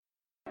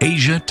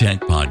Asia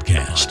Tech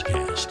Podcast.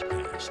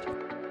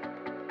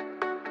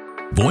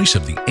 Voice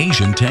of the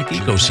Asian tech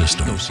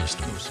ecosystem.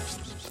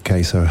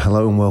 Okay, so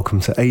hello and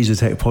welcome to Asia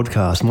Tech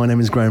Podcast. My name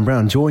is Graham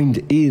Brown, joined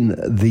in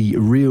the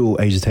real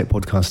Asia Tech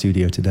Podcast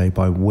studio today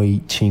by Wei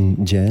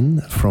Ching Jen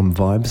from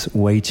Vibes.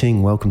 Wei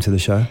Ching, welcome to the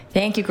show.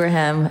 Thank you,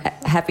 Graham.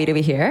 Happy to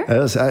be here.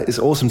 It's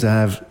awesome to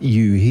have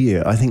you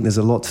here. I think there's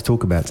a lot to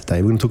talk about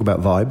today. We're going to talk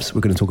about Vibes.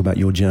 We're going to talk about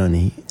your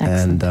journey.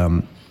 Excellent.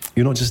 And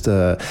you're not just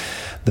the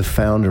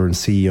founder and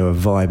CEO of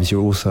Vibes,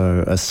 you're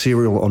also a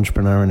serial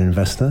entrepreneur and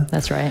investor.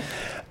 That's right.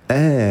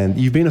 And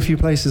you've been a few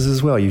places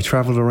as well. You've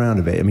traveled around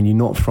a bit. I mean, you're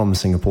not from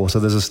Singapore, so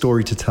there's a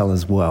story to tell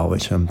as well,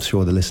 which I'm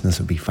sure the listeners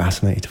would be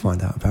fascinated to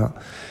find out about.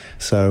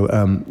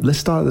 So let's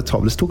start at the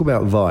top. Let's talk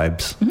about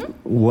Vibes,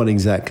 what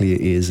exactly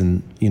it is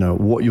and, you know,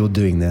 what you're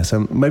doing there.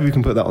 So maybe we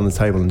can put that on the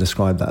table and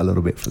describe that a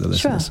little bit for the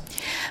listeners. Sure.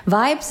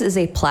 Vibes is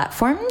a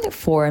platform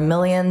for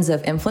millions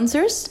of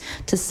influencers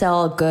to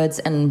sell goods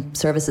and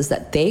services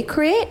that they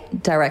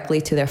create directly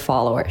to their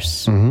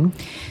followers.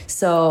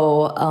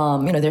 So,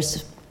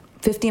 there's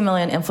 50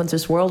 million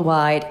influencers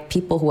worldwide,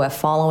 people who have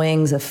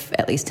followings of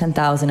at least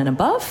 10,000 and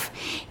above,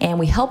 and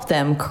we help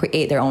them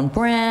create their own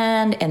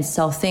brand and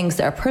sell things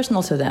that are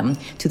personal to them,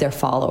 to their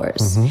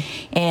followers.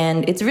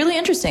 And it's really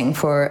interesting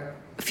for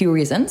a few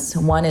reasons.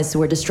 One is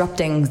we're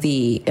disrupting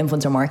the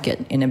influencer market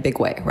in a big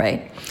way,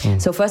 right?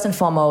 So first and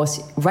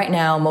foremost, right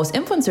now, most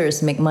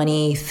influencers make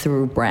money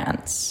through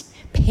brands,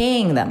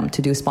 paying them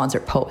to do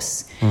sponsored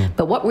posts.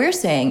 But what we're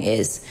saying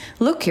is,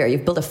 look here,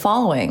 you've built a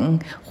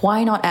following.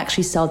 Why not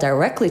actually sell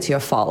directly to your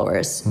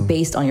followers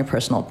based on your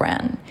personal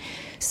brand?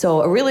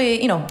 So a really,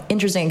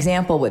 interesting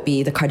example would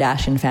be the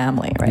Kardashian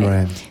family,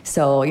 right?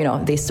 So,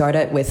 they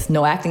started with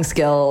no acting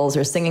skills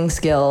or singing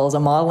skills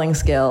or modeling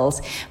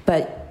skills,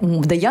 but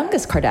the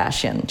youngest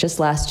Kardashian just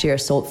last year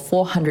sold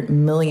 $400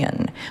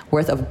 million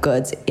worth of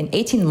goods in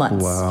 18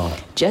 months. Wow.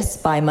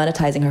 Just by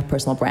monetizing her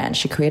personal brand.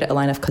 She created a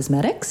line of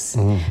cosmetics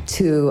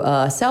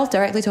to sell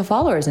directly to her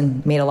followers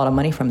and made a lot of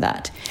money from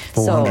that.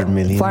 $400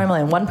 million? $400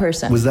 million, one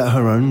person. Was that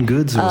her own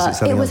goods or was it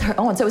something It was else? her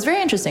own. So it was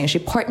very interesting. She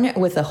partnered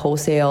with a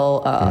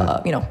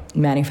wholesale,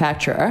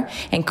 manufacturer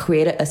and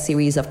created a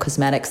series of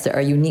cosmetics that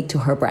are unique to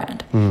her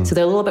brand. So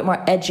they're a little bit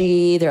more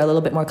edgy. They're a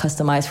little bit more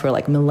customized for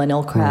like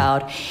millennial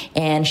crowd.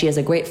 And she has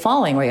a great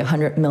following, right?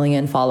 100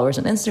 million followers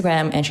on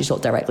Instagram, and she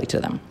sold directly to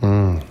them,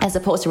 as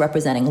opposed to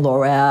representing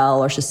L'Oreal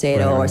or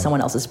Shiseido or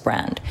someone else's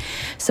brand.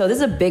 So this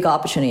is a big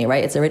opportunity,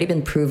 right? It's already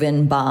been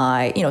proven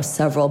by,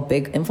 several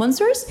big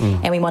influencers,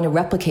 and we want to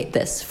replicate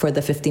this for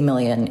the 50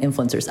 million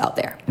influencers out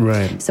there.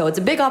 Right. So it's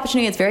a big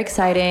opportunity. It's very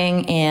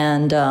exciting,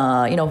 and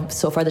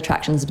so far the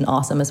traction has been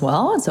awesome as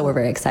well. And so we're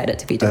very excited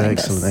to be doing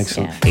this.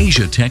 Excellent. Yeah.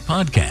 Asia Tech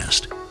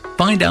Podcast.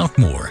 Find out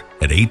more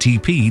at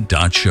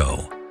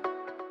atp.show.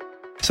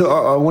 So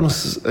I want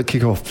to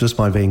kick off just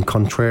by being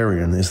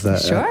contrarian. Is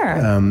that Sure.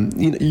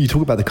 you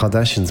talk about the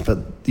Kardashians,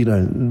 but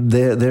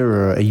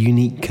they're a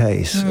unique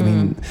case. I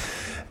mean,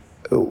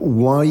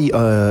 why?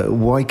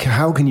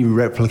 How can you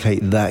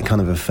replicate that kind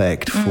of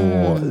effect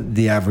for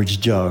the average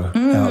Joe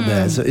out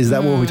there? So is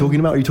that what we're talking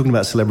about? Or are you talking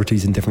about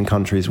celebrities in different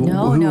countries? Who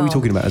are we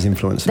talking about as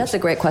influencers? That's a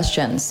great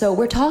question. So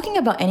we're talking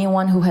about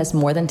anyone who has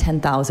more than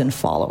 10,000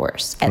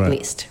 followers, at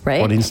least,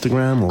 right? On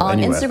Instagram or anywhere? On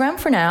Instagram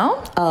for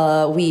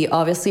now. We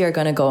obviously are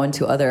going to go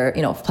into other,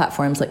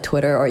 platforms like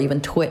Twitter or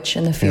even Twitch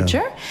in the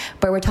future.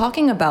 But we're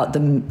talking about the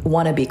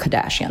wannabe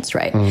Kardashians,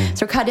 right?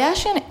 So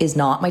Kardashian is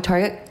not my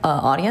target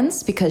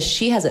audience because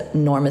she has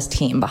an enormous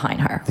team behind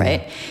her,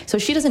 right? So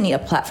she doesn't need a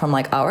platform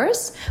like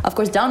ours. Of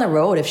course, down the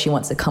road, if she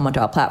wants to come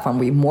onto our platform,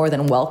 we more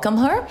than welcome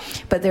her.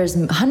 But there's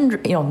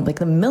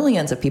the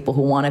millions of people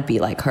who want to be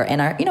like her and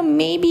are,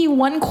 maybe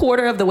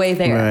 1/4 of the way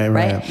there,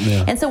 right?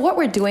 Yeah. And so what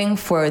we're doing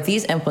for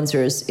these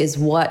influencers is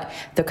what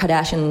the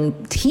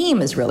Kardashian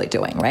team is really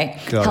doing, right?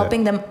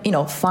 Helping them,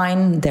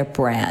 find their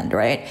brand,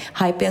 right?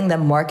 Hyping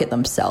them market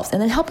themselves,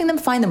 and then helping them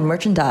find the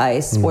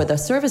merchandise or the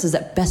services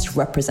that best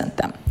represent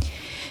them.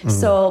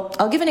 So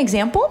I'll give an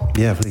example.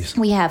 Yeah, please.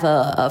 We have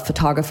a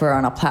photographer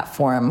on a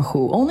platform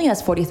who only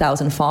has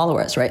 40,000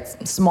 followers, right?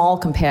 Small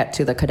compared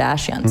to the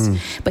Kardashians.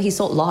 But he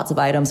sold lots of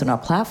items on our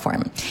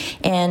platform.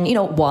 And,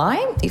 why?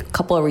 A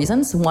couple of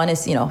reasons. One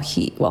is,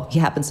 he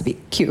happens to be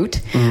cute.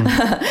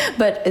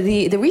 But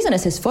the reason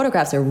is his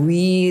photographs are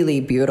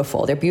really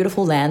beautiful. They're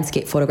beautiful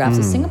landscape photographs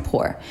of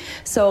Singapore.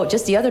 So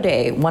just the other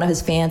day, one of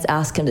his fans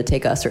asked him to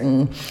take a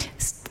certain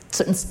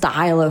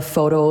style of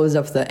photos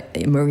of the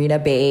Marina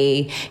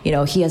Bay.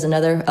 He has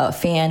another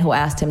fan who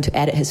asked him to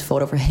edit his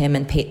photo for him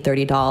and paid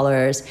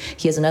 $30.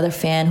 He has another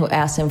fan who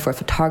asked him for a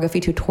photography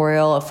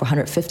tutorial for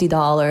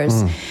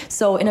 $150.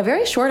 So in a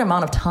very short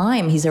amount of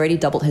time, he's already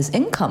doubled his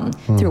income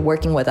through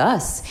working with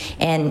us.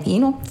 And,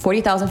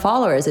 40,000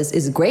 followers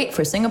is great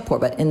for Singapore,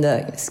 but in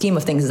the scheme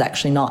of things is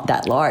actually not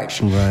that large.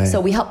 Right.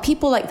 So we help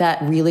people like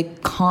that really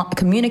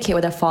communicate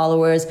with their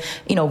followers,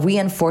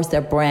 reinforce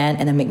their brand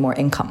and then make more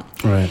income.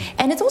 Right.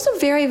 And it's also also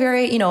very,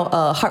 very,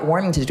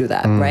 heartwarming to do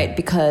that, right?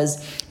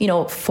 Because,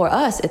 for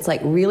us, it's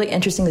like really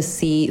interesting to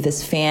see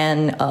this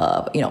fan,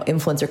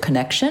 influencer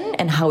connection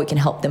and how we can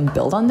help them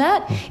build on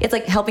that. It's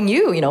like helping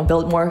you,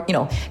 build more,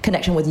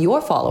 connection with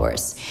your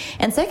followers.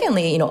 And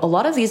secondly, a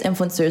lot of these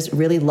influencers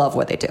really love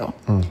what they do,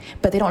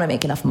 but they don't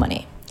make enough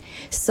money.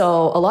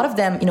 So a lot of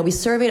them, we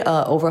surveyed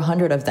over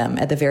 100 of them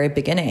at the very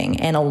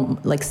beginning, and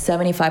like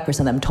 75%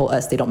 of them told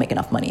us they don't make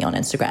enough money on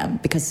Instagram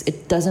because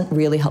it doesn't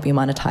really help you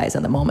monetize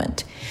at the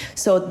moment.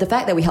 So the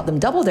fact that we help them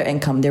double their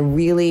income, they're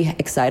really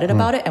excited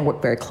about it and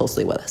work very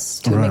closely with us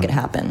to make it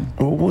happen.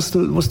 Well, what's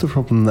the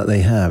problem that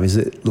they have? Is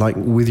it like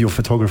with your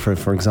photographer,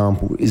 for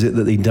example, is it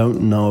that they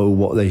don't know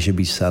what they should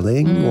be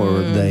selling, or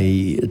are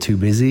they too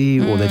busy,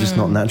 or they're just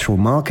not natural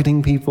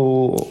marketing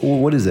people,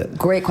 or what is it?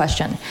 Great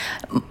question.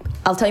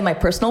 I'll tell you my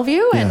personal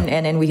view,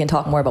 and then we can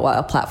talk more about what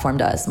our platform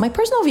does. My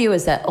personal view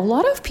is that a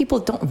lot of people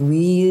don't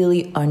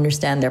really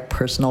understand their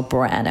personal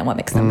brand and what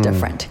makes them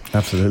different.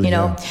 Absolutely.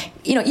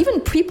 Even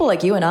people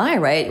like you and I,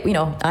 right?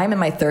 I'm in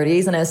my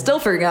 30s and I'm still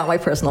figuring out my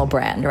personal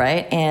brand,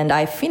 right? And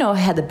I've,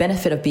 had the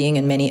benefit of being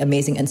in many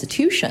amazing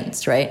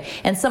institutions, right?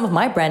 And some of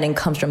my branding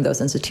comes from those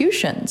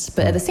institutions.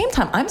 But at the same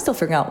time, I'm still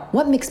figuring out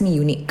what makes me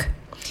unique.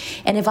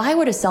 And if I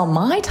were to sell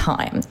my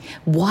time,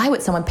 why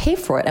would someone pay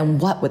for it, and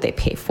what would they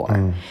pay for?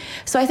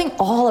 So I think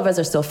all of us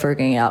are still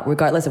figuring it out,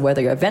 regardless of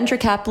whether you're a venture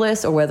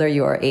capitalist or whether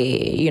you're an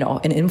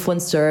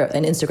influencer,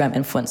 an Instagram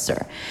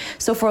influencer.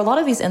 So for a lot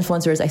of these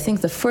influencers, I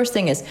think the first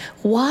thing is,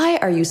 why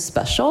are you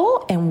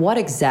special, and what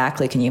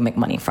exactly can you make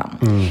money from?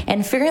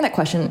 And figuring that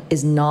question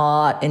is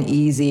not an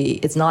easy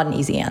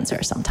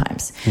answer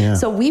sometimes. Yeah.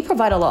 So we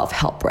provide a lot of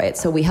help, right?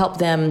 So we help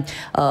them,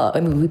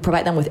 we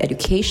provide them with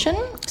education.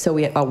 So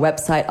our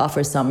website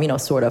offers some,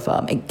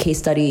 case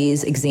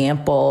studies,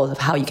 examples of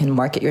how you can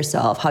market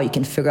yourself, how you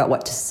can figure out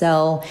what to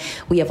sell.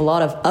 We have a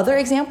lot of other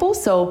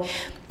examples. So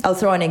I'll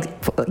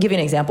give you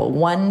an example.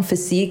 One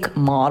physique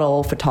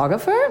model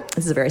photographer,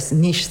 this is a very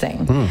niche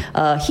thing.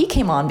 He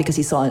came on because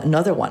he saw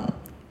another one,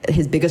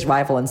 his biggest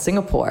rival in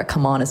Singapore,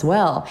 come on as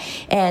well.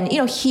 And,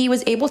 he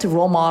was able to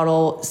role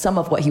model some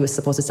of what he was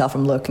supposed to sell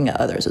from looking at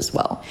others as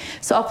well.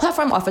 So our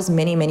platform offers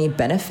many, many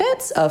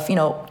benefits of,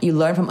 you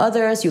learn from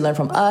others, you learn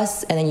from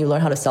us, and then you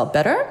learn how to sell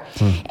better.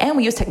 And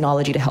we use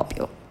technology to help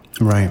you.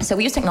 Right. So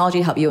we use technology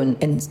to help you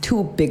in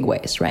two big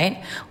ways,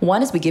 right?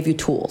 One is we give you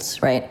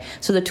tools, right?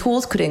 So the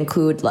tools could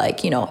include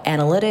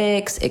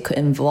analytics. It could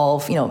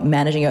involve,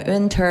 managing your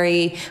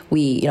inventory.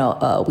 We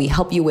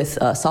help you with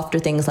softer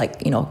things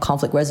like,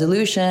 conflict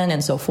resolution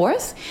and so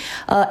forth.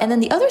 And then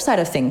the other side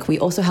of things, we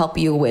also help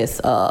you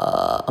with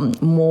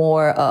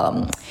more,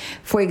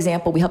 for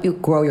example, we help you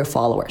grow your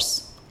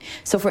followers.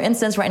 So for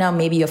instance, right now,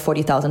 maybe you have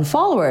 40,000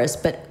 followers,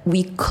 but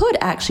we could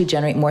actually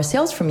generate more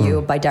sales from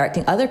you by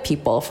directing other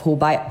people who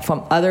buy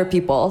from other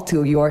people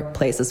to your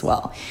place as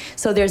well.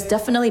 So there's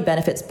definitely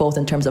benefits both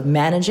in terms of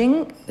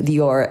managing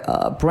your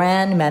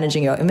brand,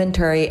 managing your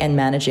inventory, and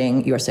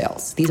managing your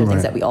sales. These are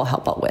things that we all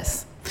help out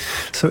with.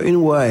 So in a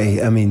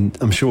way, I mean,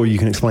 I'm sure you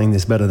can explain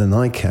this better than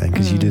I can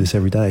because you do this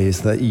every day,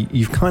 is that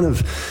you've kind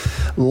of,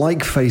 like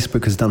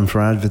Facebook has done for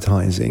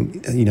advertising,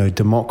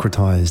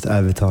 democratized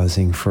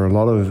advertising for a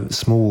lot of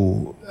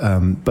small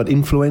but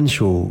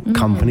influential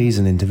companies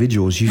and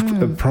individuals.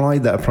 You've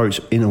applied that approach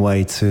in a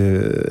way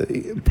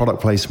to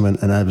product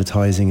placement and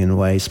advertising, in a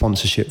way,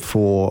 sponsorship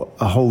for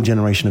a whole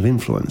generation of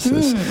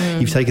influencers.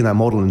 You've taken that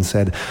model and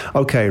said,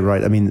 okay,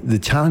 right, I mean, the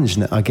challenge,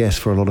 I guess,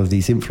 for a lot of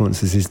these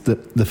influencers is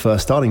that the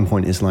first starting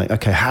point is like,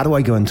 okay, how do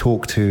I go and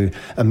talk to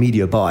a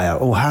media buyer?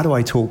 Or how do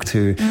I talk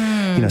to,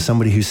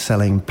 somebody who's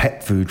selling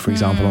pet food, for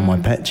example, on my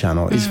pet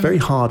channel? It's very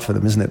hard for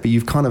them, isn't it? But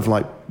you've kind of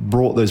like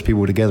brought those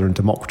people together and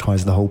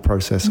democratized the whole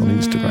process on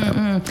Instagram.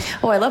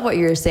 Oh, I love what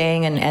you're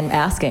saying and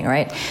asking,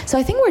 right? So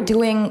I think we're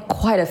doing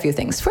quite a few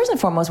things. First and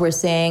foremost, we're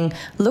saying,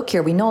 look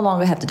here, we no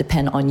longer have to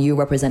depend on you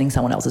representing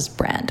someone else's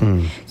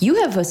brand. You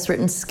have a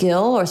certain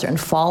skill or a certain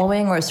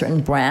following or a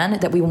certain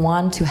brand that we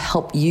want to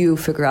help you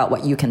figure out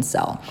what you can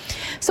sell.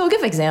 So I'll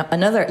give yet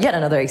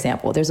another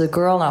example. There's a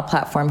girl on our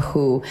platform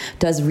who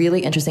does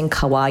really interesting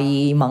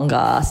kawaii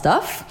manga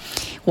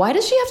stuff. Why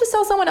does she have to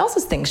sell someone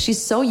else's things? She's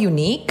so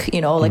unique,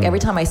 every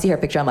time I see her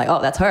picture, I'm like,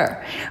 oh, that's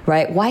her,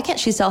 right? Why can't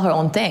she sell her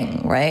own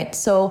thing, right?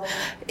 So,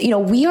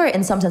 we are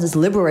in some senses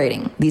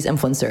liberating these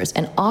influencers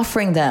and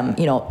offering them,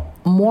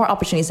 more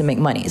opportunities to make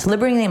money. It's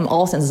liberating them in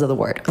all senses of the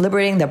word.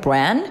 Liberating their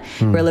brand,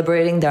 we're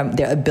liberating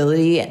their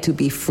ability to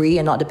be free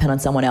and not depend on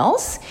someone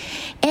else.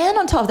 And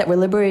on top of that, we're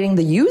liberating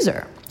the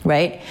user.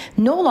 Right?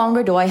 No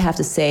longer do I have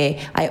to say,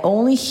 I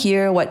only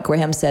hear what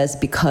Graham says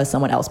because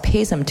someone else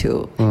pays him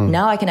to.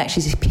 Now I can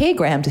actually pay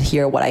Graham to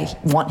hear what I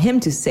want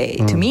him to say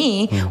to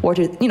me or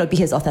to, be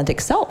his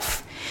authentic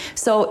self.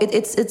 So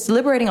it's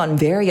liberating on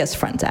various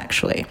fronts,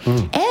 actually.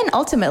 And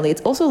ultimately,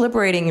 it's also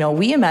liberating,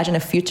 we imagine a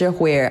future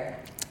where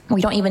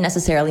we don't even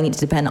necessarily need to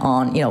depend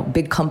on,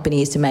 big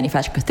companies to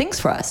manufacture things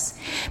for us.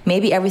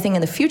 Maybe everything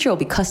in the future will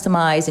be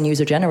customized and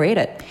user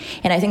generated.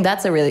 And I think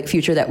that's a really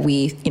future that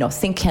we,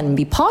 think can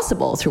be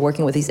possible through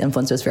working with these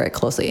influencers very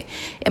closely.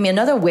 I mean,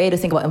 another way to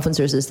think about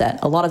influencers is that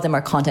a lot of them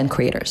are content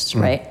creators,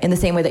 right? In the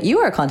same way that you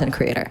are a content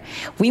creator.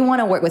 We want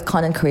to work with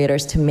content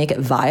creators to make it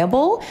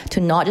viable, to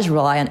not just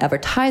rely on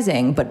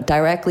advertising, but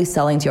directly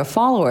selling to your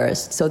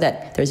followers so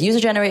that there's user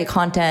generated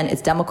content,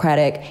 it's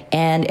democratic,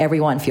 and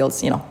everyone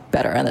feels,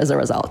 better as a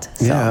result.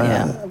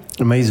 So,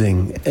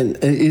 Amazing. And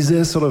is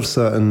there sort of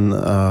certain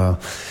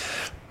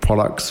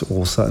products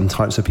or certain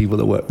types of people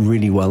that work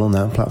really well on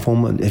that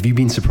platform? And have you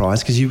been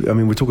surprised? Because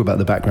we're talking about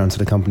the background to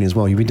the company as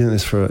well. You've been doing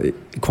this for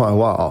quite a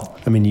while.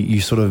 I mean,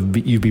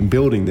 you've been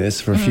building this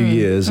for a few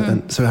years.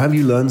 And so have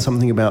you learned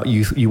something about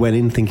you went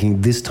in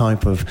thinking this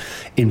type of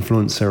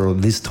influencer or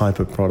this type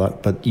of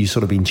product, but you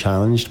sort of been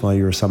challenged by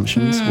your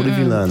assumptions? What have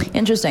you learned?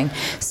 Interesting.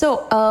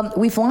 So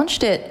we've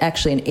launched it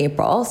actually in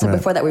April. So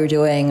before that we were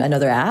doing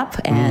another app,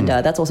 and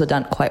that's also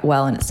done quite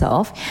well in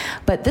itself.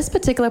 But this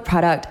particular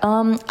product,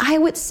 I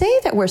would say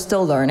that we're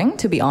still learning,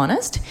 to be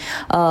honest.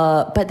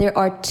 But there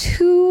are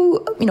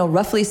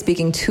roughly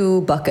speaking,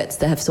 two buckets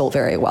that have sold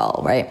very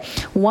well, right?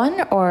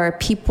 One are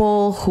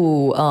people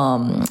who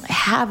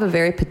have a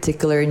very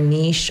particular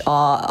niche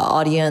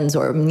audience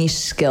or niche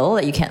skill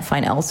that you can't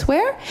find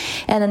elsewhere.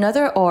 And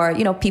another are,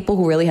 people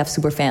who really have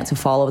super fans who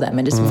follow them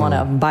and just want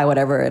to buy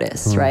whatever it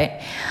is,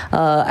 right?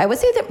 I would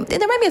say that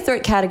there might be a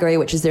third category,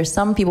 which is there's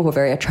some people who are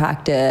very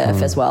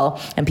attractive as well,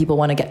 and people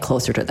want to get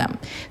closer to them.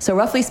 So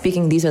roughly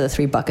speaking, these are the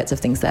three buckets of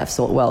things that have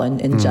sold well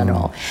in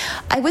general.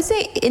 I would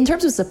say in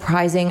terms of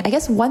surprising, I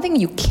guess one thing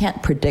you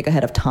can't predict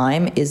ahead of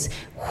time is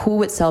who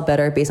would sell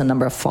better based on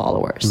number of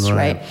followers,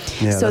 right?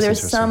 Yeah, so there's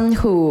some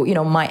who,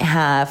 might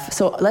have,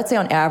 so let's say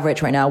on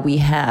average right now we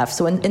have,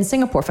 so in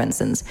Singapore, for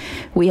instance,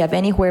 we have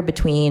anywhere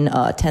between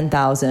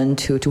 10,000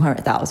 to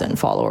 200,000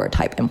 follower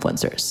type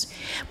influencers.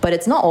 But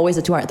it's not always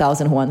the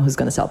 200,000 one who's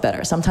going to sell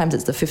better. Sometimes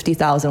it's the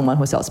 50,000 one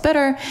who sells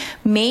better,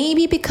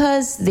 maybe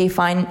because they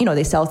find,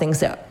 they sell things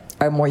that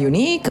are more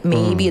unique.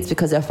 Maybe it's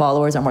because their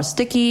followers are more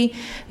sticky.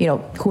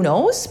 Who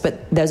knows?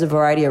 But there's a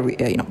variety of,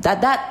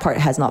 that part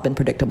has not been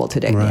predictable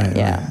today. Right,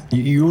 yeah. Right.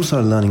 You're also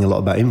learning a lot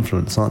about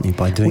influence, aren't you,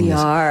 by doing this?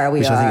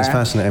 Which I think is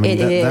fascinating. I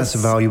mean, that's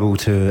valuable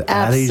to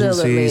ad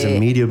agencies and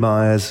media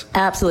buyers.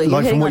 Absolutely.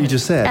 Like from what you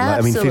just said.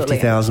 Like,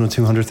 50,000 or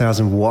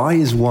 200,000. Why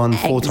is one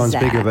four times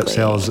bigger but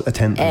sells a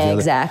tenth of the other?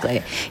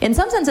 Exactly. In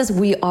some senses,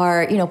 we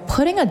are,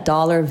 putting a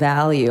dollar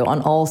value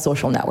on all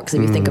social networks,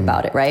 if you think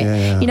about it, right?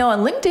 Yeah. On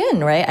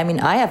LinkedIn, right? I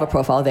mean, I have a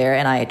profile there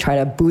and I try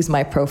to boost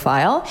my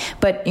profile,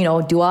 but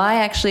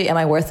am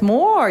I worth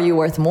more or are you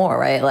worth more,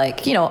 right?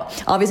 Like,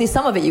 obviously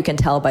some of it you can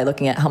tell by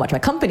looking at how much my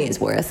company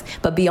is worth,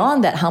 but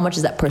beyond that, how much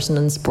is that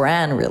person's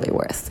brand really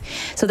worth?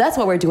 So that's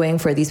what we're doing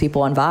for these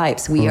people on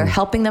Vibes. We are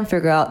helping them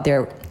figure out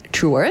their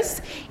true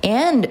worth.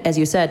 And as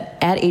you said,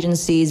 ad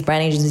agencies,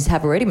 brand agencies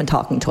have already been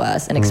talking to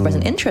us and expressed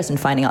an interest in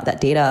finding out that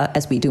data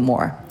as we do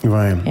more.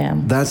 Right. Yeah.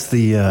 That's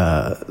the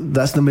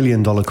 $1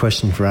 million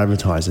question for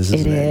advertisers,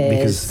 isn't it?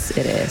 Because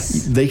it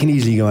is. They can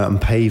easily go out and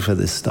pay for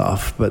this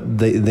stuff, but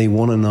they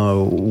want to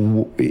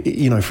know,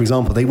 for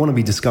example, they want to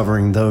be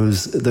discovering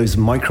those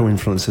micro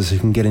influencers who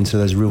can get into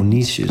those real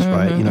niches,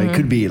 right? It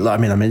could be, I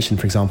mentioned,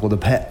 for example, the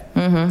pet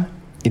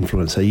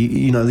influencer.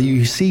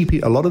 You see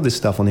a lot of this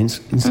stuff on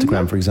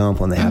Instagram, for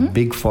example, and they have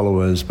big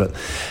followers, but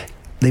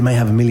they may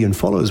have 1 million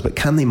followers, but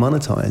can they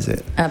monetize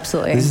it?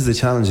 Absolutely. This is the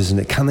challenge, isn't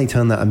it? Can they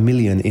turn that 1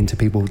 million into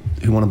people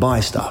who want to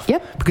buy stuff?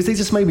 Yep. Because they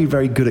just may be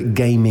very good at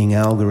gaming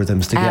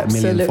algorithms to get 1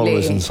 million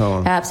followers and so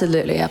on.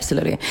 Absolutely.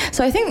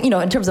 So I think,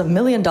 in terms of $1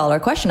 million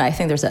question, I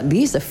think there's at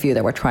least a few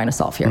that we're trying to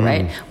solve here,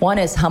 right? One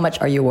is, how much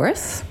are you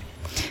worth?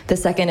 The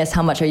second is,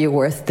 how much are you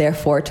worth,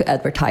 therefore, to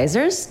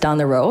advertisers down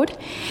the road?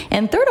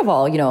 And third of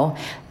all,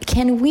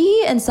 can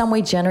we in some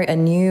way generate a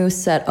new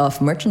set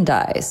of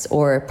merchandise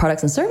or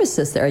products and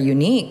services that are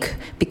unique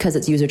because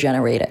it's user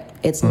generated?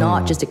 It's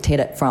not just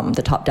dictated from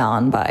the top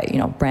down by,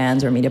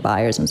 brands or media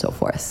buyers and so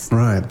forth.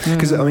 Right.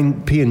 Because,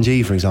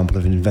 P&G, for example,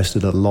 have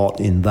invested a lot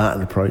in that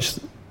approach.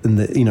 In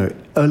the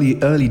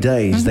early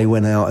days, they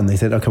went out and they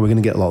said, okay, we're going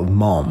to get a lot of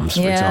moms,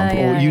 for example,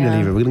 or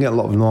Unilever, we're going to get a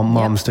lot of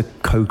moms to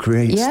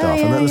co-create stuff,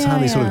 and that was how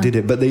they sort of did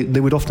it. But they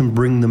would often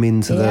bring them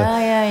into the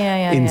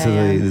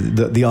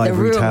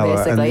ivory room, tower,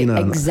 basically. and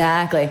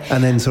exactly,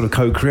 and then sort of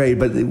co-create.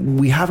 But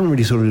we haven't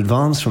really sort of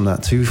advanced from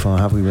that too far,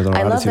 have we? With our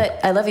attitude?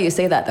 I love that you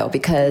say that though,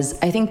 because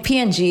I think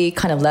P&G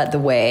kind of led the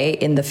way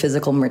in the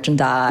physical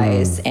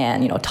merchandise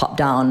and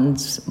top-down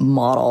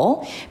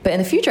model. But in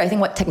the future, I think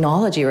what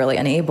technology really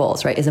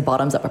enables, right, is a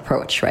bottoms-up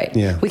approach, right?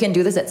 Yeah. We can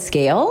do this at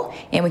scale,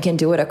 and we can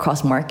do it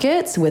across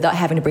markets without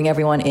having to bring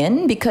everyone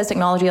in, because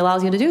technology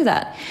allows you to do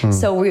that.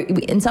 So we,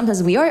 in some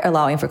sense, we are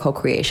allowing for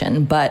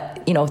co-creation,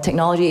 but, you know,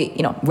 technology,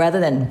 you know, rather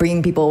than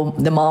bringing people,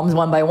 the moms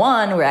one by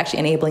one, we're actually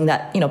enabling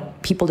that, you know,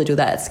 people to do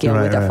that at scale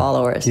with their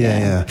followers.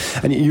 Yeah.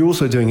 And you're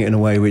also doing it in a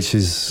way which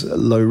is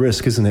low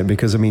risk, isn't it?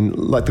 Because, I mean,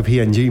 like the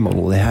PNG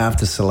model, they have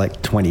to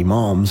select 20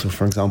 moms,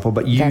 for example,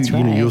 but you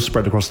know, you're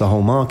spread across the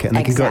whole market, and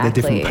they can go at their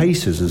different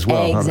paces as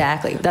well.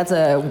 Exactly. That's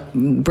a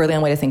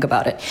brilliant way to think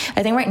about it.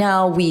 I think right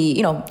now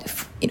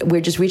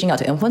we're just reaching out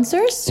to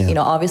influencers. Yeah. You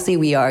know, obviously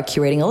we are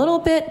curating a little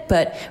bit,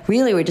 but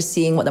really we're just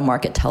seeing what the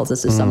market tells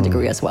us to some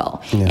degree as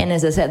well. Yeah. And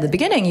as I said at the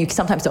beginning, you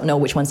sometimes don't know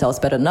which one sells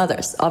better than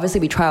others. Obviously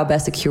we try our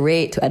best to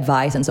curate, to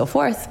advise, and so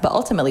forth, but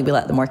ultimately we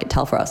let the market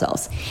tell for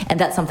ourselves. And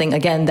that's something,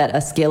 again, that a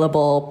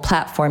scalable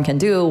platform can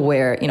do,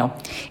 where, you know,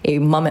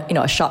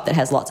 a shop that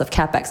has lots of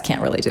CapEx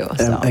can't really do.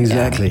 So,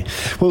 exactly.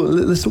 Yeah. Well,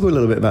 let's talk a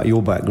little bit about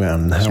your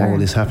background and how all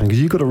this happened,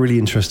 because you've got a really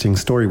interesting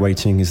story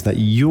waiting, is that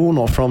you're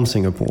not from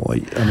Singapore.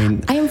 I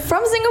mean, I am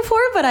from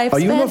Singapore, but I've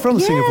you're not from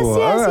Singapore?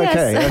 Yes.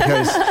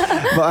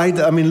 Okay.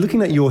 But I mean,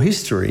 looking at your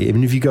history, I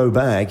mean, if you go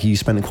back, you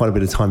spent quite a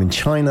bit of time in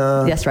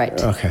China. That's right.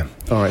 Okay.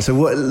 All right.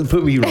 So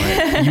put me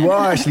right. You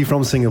are actually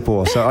from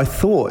Singapore. So I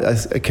thought,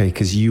 okay,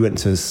 because you went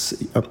to...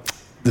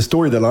 the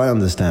story that I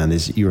understand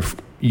is you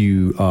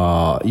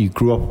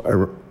grew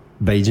up...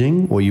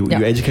 Beijing, or you were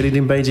educated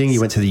in Beijing, you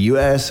went to the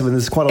US. I mean,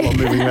 there's quite a lot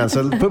moving around,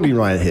 so put me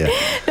right here.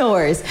 No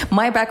worries.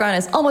 My background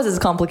is almost as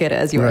complicated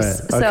as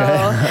yours. Right.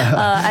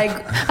 Okay.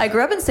 So I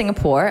grew up in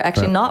Singapore,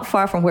 actually not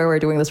far from where we're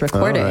doing this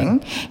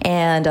recording,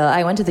 and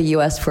I went to the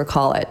US for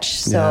college.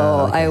 So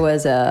I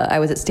was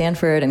at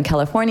Stanford in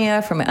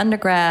California for my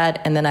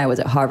undergrad, and then I was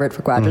at Harvard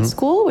for graduate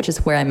school, which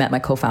is where I met my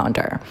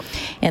co-founder.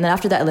 And then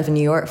after that, I lived in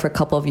New York for a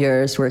couple of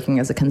years working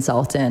as a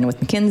consultant with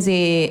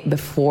McKinsey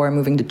before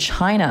moving to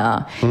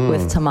China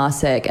with Temasek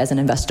as an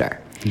investor.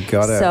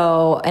 Got it.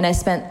 So, and I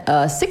spent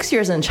 6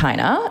 years in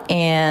China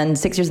and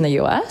 6 years in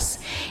the US.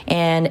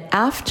 And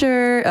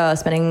after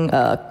spending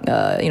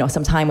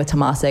some time with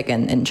Temasek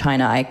in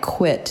China, I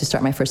quit to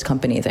start my first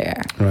company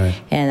there. Right.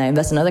 And I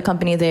invested in another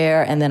company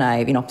there, and then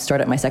I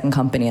started my second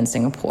company in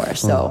Singapore.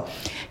 So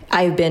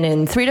I've been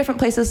in 3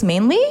 different places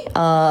mainly,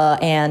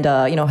 and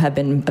have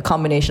been a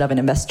combination of an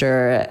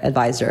investor,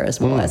 advisor, as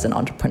well as an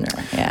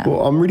entrepreneur. Yeah.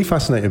 Well, I'm really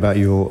fascinated about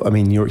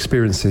your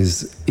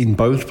experiences in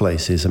both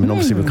places. I mean,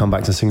 obviously we'll come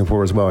back to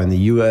Singapore as well, in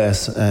the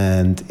US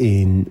and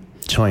in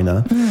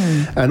China,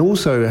 and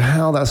also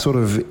how that sort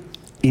of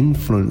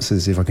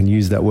influences, if I can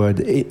use that word,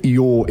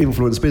 your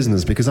influence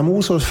business, because I'm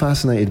also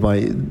fascinated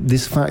by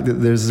this fact that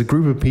there's a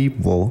group of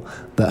people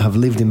that have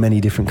lived in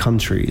many different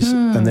countries,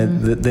 and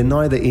they're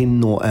neither in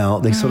nor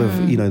out. They sort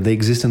of, they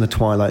exist in a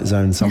twilight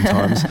zone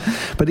sometimes,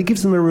 but it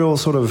gives them a real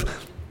sort of,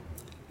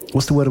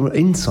 what's the word,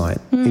 insight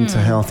into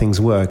how things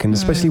work. And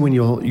especially when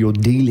you're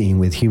dealing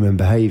with human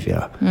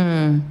behavior,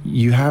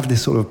 you have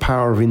this sort of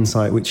power of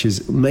insight, which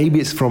is, maybe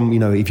it's from,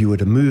 if you were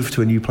to move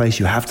to a new place,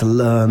 you have to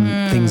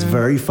learn things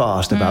very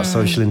fast about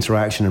social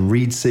interaction and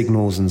read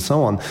signals and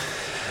so on.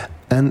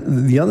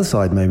 And the other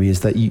side maybe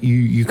is that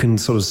you can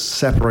sort of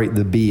separate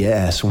the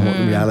BS from what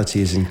reality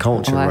is in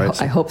culture,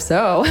 right? I hope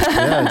so.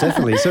 Yeah,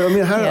 definitely. So, I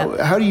mean,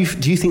 how do you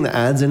think that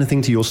adds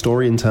anything to your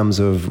story in terms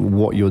of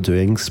what you're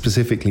doing,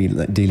 specifically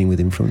like dealing with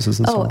influencers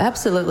and so on? Oh,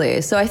 absolutely.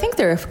 So I think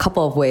there are a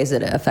couple of ways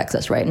that it affects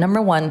us, right? Number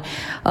one,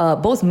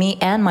 both me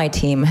and my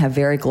team have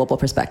very global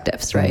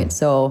perspectives, right?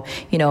 So,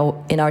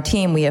 in our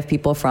team, we have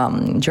people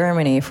from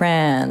Germany,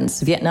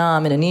 France,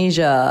 Vietnam,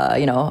 Indonesia,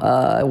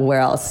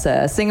 where else?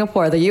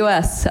 Singapore, the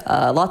US,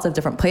 lots of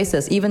different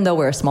places, even though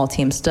we're a small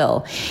team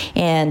still.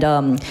 And,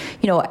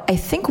 I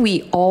think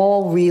we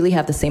all really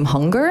have the same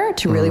hunger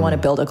to really want to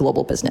build a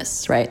global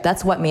business, right?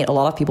 That's what made a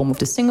lot of people move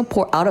to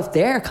Singapore out of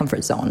their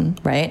comfort zone,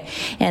 right?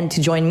 And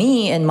to join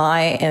me in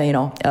my,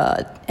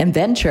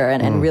 venture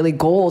and really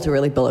goal to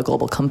really build a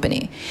global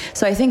company.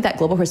 So I think that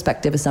global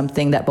perspective is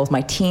something that both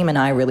my team and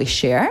I really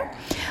share.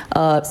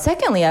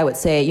 Secondly, I would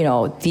say,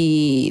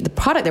 the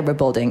product that we're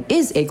building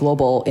is a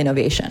global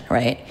innovation,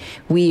 right?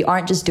 We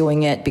aren't just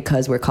doing it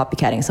because we're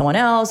copycatting someone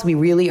else. We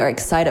really are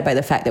excited by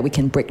the fact that we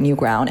can break new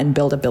ground and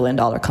build $1 billion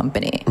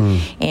company.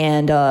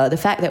 And the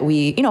fact that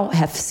we,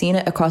 have seen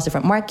it across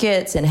different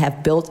markets and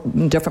have built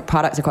different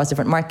products across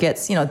different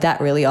markets, that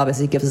really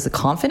obviously gives us the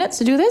confidence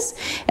to do this,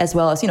 as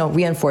well as,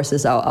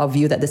 reinforces our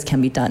view that this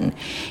can be done.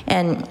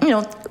 And,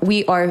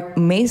 we are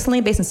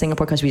mainly based in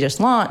Singapore because we just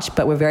launched,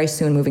 but we're very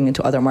soon moving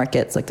into other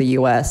markets like the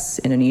US,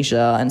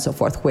 Indonesia, and so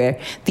forth, where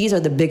these are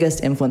the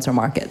biggest influencer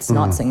markets,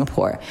 not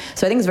Singapore.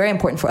 So I think it's very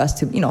important for us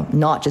to,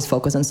 not just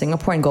focus on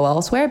Singapore and go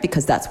elsewhere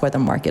because that's where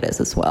the market is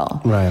as well.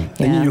 Right.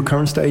 Yeah. And your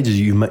current stage is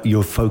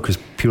you're focused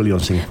purely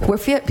on Singapore.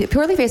 We're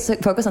purely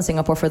focused on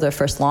Singapore for the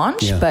first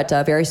launch, but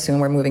very soon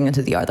we're moving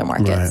into the other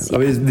markets. Right. I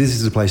mean, this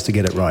is a place to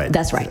get it right.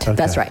 That's right. Okay.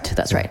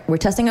 That's right.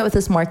 We're testing it with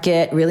this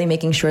market, really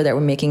making sure that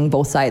we're making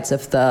both sides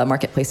of the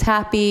marketplace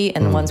happy.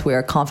 And once we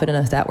are confident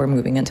of that, we're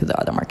moving into the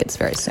other markets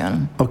very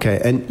soon.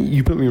 Okay. And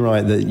you put me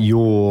right that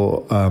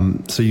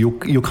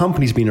your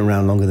company's been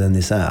around longer than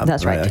this app.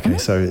 That's right. Okay.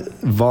 So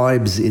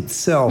Vibes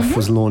itself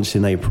was launched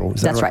in April.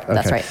 Is that That's right. Okay.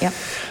 That's right. Yeah.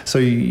 So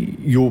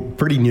you're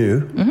pretty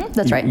new.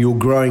 That's right.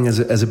 You're growing as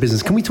a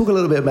business. Can we talk a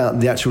little bit about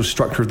the actual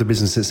structure of the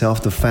business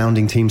itself, the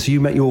founding team? So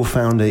you met your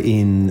founder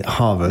in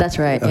Harvard. That's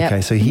right.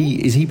 Okay. Yep. So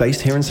is he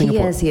based here in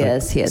Singapore? He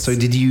is. So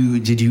did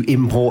you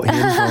import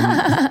him from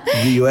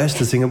the US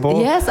to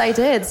Singapore? Yes, I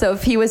did. So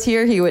if he was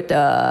here, he would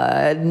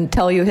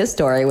tell you his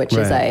story, which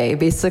is I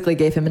basically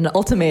gave him an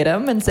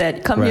ultimatum and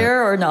said, "Come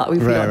here or not. We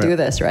don't do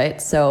this."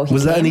 Right. So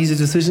was that an easy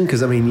decision?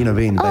 Because I mean,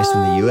 being based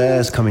in the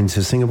US, coming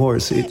to Singapore,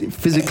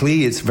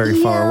 physically it's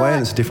very far away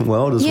and it's a different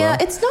world as well. Yeah,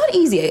 it's not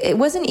easy. It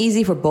wasn't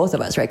easy for both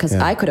of us, right? Because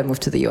I could have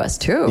moved to the US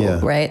too,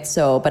 right?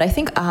 So, but I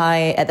think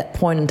at that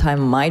point in time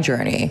in my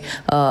journey,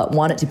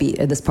 wanted to be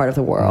in this part of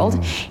the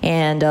world,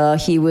 and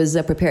he was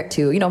prepared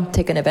to,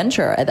 take an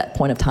adventure at that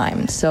point of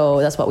time. So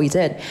that's what we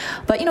did.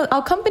 But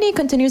our company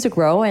continues to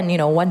grow, and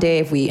one day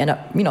if we end up,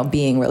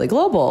 being really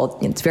global,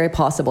 it's very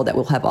possible that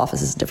we'll have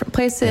offices in different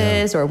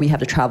places, or we have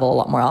to travel a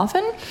lot more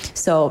often.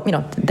 So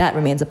that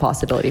remains a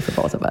possibility for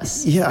both of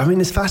us. Yeah, I mean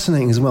it's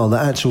fascinating as well. The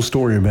actual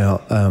story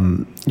about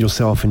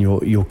yourself and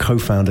your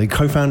co-founder.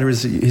 Co-founder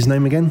is his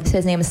name again?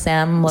 His name is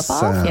Sam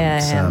Lepov.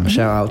 Sam.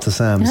 Shout out to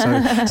Sam.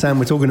 So Sam,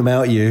 we're talking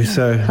about you.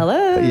 So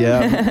hello.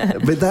 Yeah,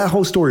 but that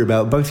whole story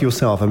about both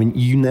yourself. I mean,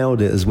 you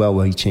nailed it as well,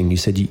 Wei Ching. You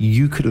said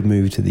you could have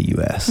moved to the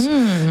US.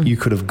 You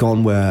could have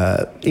gone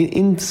where,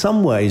 in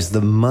some ways,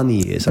 the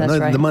money is. That's I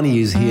know right. the money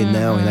is here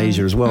now in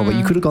Asia as well, but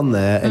you could have gone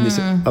there, and it's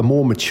a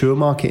more mature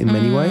market in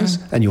many ways,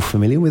 and you're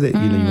familiar with it.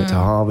 You went to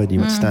Harvard, you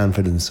went to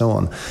Stanford, and so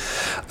on.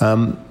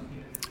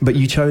 But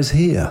you chose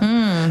here,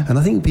 and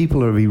I think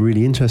people are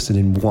really interested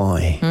in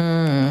why.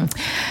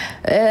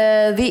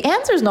 The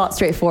answer is not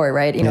straightforward,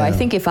 right? I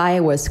think if I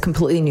was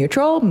completely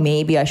neutral,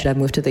 maybe I should have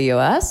moved to the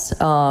US.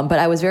 But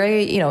I was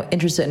very,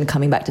 interested in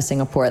coming back to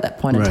Singapore at that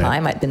point in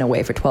time. I'd been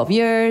away for 12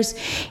 years,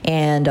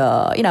 and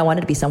I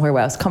wanted to be somewhere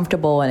where I was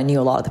comfortable and I knew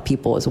a lot of the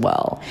people as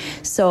well.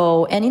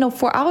 So, and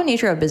for our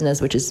nature of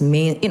business, which is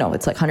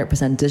it's like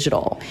 100%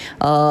 digital.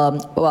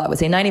 Well, I would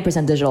say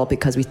 90% digital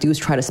because we do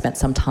try to spend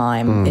some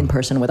time in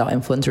person with our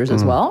influencers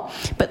as well.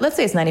 But let's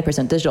say it's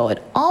 90% digital.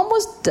 It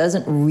almost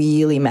doesn't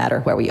really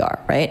matter where we are,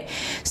 right?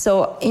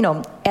 So,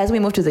 as we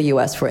move to the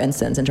US, for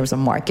instance, in terms of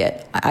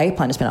market, I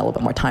plan to spend a little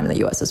bit more time in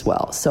the US as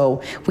well.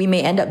 So we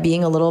may end up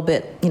being a little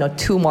bit,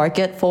 too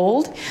market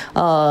fold.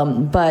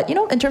 But,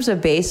 in terms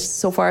of base,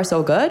 so far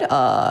so good.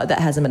 That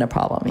hasn't been a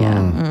problem.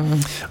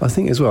 Yeah. I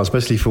think as well,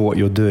 especially for what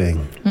you're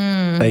doing,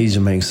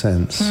 Asia makes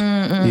sense.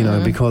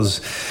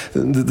 Because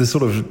the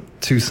sort of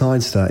two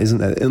sides to that, isn't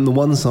there? On the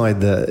one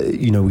side that,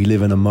 we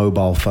live in a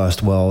mobile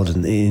first world,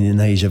 and in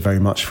Asia very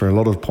much for a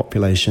lot of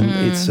population,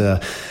 it's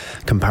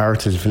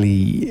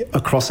comparatively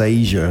across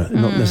Asia,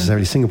 not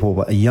necessarily Singapore,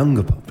 but a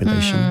younger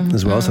population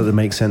as well. So that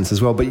makes sense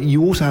as well. But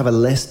you also have a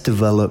less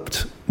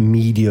developed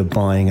media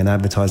buying and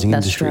advertising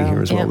industry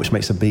here as well, which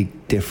makes a big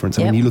difference.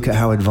 I mean, you look at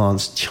how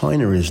advanced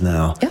China is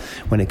now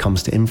when it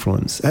comes to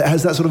influence.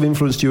 Has that sort of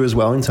influenced you as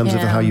well in terms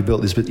of how you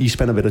built this? But you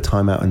spent a bit of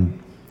time out in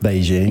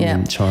Beijing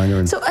and China.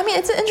 And so, I mean,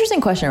 it's an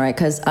interesting question, right?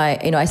 Because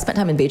I spent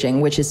time in Beijing,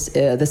 which is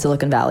the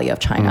Silicon Valley of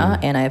China,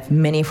 and I have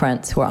many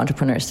friends who are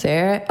entrepreneurs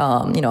there.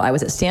 I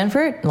was at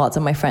Stanford. Lots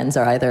of my friends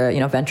are either,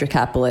 venture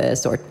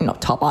capitalists or,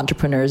 top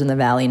entrepreneurs in the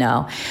Valley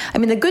now. I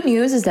mean, the good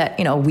news is that,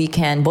 we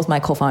can, both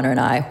my co-founder and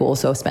I, who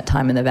also spent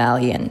time in the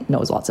Valley and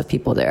knows lots of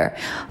people there,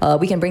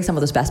 we can bring some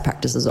of those best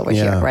practices over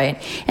here, right?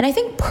 And I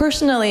think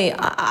personally,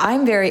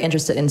 I'm very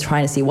interested in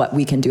trying to see what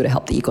we can do to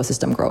help the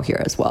ecosystem grow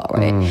here as well,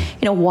 right?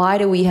 Why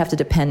do we have to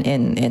depend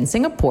in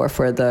Singapore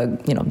for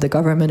the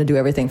government to do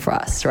everything for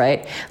us,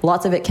 right?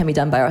 Lots of it can be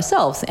done by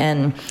ourselves.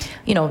 And,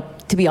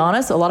 to be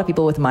honest, a lot of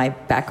people with my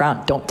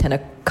background don't tend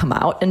to come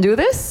out and do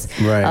this.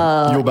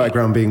 Right. Your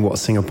background being what,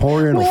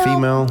 Singaporean or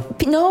female?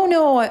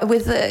 No.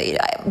 With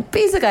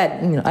basically,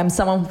 I'm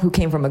someone who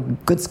came from a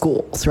good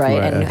schools,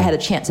 right? And had a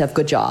chance to have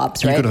good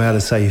jobs, right? You could have had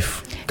a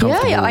safe,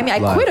 comfortable I mean,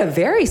 I quit a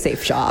very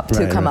safe job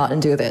to come out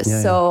and do this.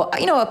 So,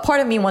 a part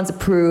of me wants to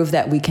prove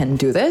that we can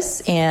do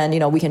this, and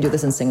we can do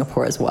this in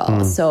Singapore as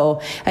well.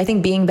 So I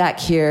think being back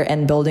here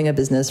and building a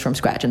business from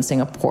scratch in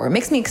Singapore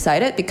makes me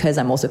excited because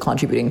I'm also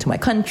contributing to my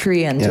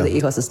country and to the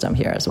ecosystem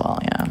here as well.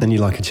 Yeah. And you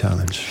like a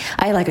challenge.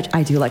 I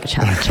I do like a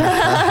challenge.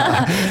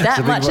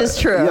 That much is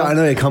true. Yeah, I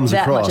know it comes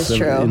that across. Much is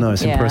true. You know,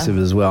 it's impressive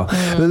as well.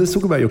 Let's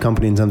talk about your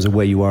company in terms of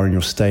where you are in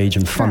your stage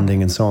and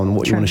funding and so on,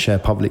 what you want to share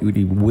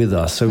publicly with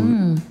us. So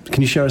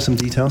can you share us some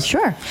details?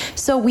 Sure.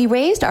 So we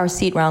raised our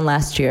seed round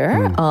last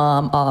year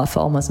of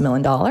almost $1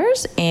 million,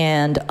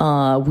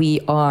 and we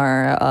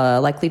are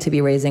likely to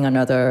be raising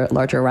another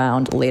larger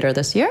round later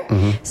this year.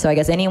 So I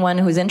guess anyone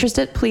who's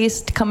interested,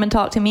 please come and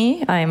talk to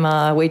me. I'm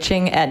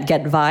waiting at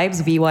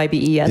GetVibes,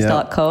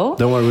 VYBES.co.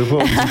 Don't worry, we'll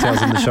put all the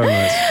details in the show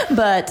notes.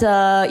 But,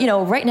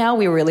 right now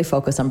we're really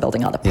focused on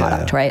building out the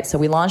product, right? So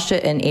we launched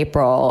it in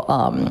April.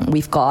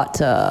 We've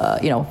got,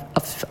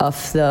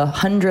 of the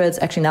hundreds,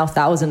 actually now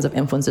thousands of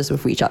influencers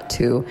we've reached out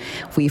to,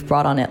 we've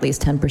brought on at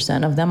least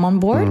 10% of them on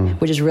board,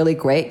 which is really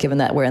great given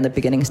that we're in the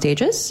beginning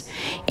stages.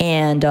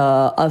 And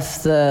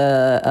of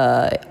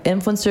the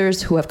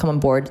influencers who have come on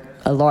board,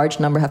 a large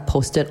number have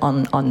posted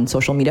on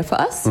social media for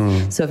us.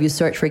 So if you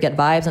search for Get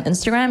Vibes on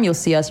Instagram, you'll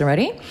see us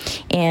already.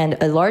 And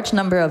a large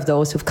number of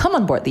those who've come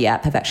on board the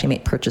app have actually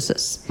made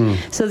purchases.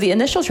 So the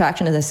initial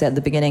traction, as I said,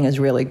 the beginning is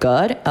really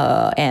good.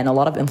 And a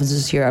lot of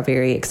influencers here are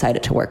very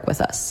excited to work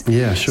with us.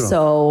 Yeah, sure.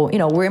 So,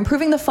 we're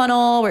improving the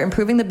funnel, we're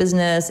improving the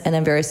business. And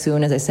then very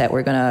soon, as I said,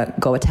 we're going to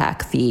go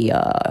attack the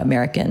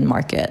American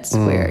markets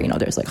where,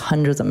 there's like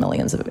hundreds of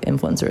millions of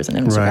influencers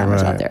and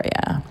Instagrammers out there.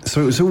 Yeah.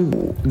 So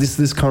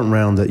this current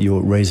round that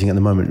you're raising at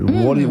the moment,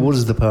 what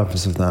is the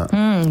purpose of that?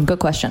 Good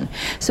question.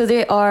 So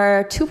there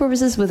are two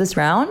purposes with this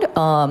round.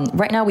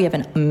 Right now we have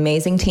an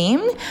amazing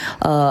team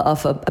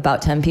of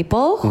about 10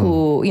 people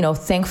who,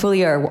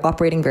 thankfully are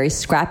operating very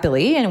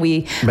scrappily, and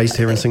we based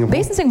here in Singapore.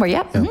 Based in Singapore,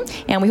 yeah.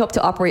 And we hope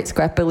to operate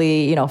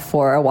scrappily,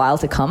 for a while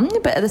to come.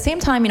 But at the same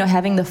time,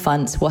 having the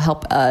funds will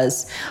help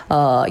us,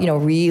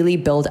 really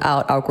build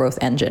out our growth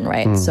engine,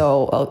 right?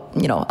 So,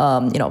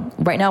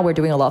 right now we're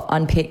doing a lot of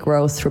unpaid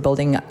growth through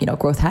building,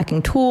 growth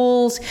hacking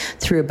tools,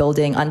 through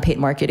building unpaid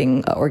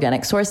marketing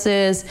organic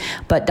sources.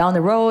 But down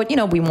the road,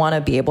 we want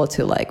to be able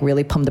to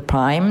really pump the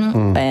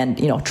prime and,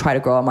 try to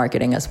grow our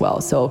marketing as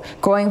well. So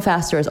growing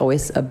faster is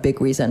always a big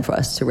reason for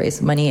us to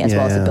raise money as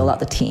well as to build out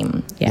the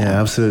team.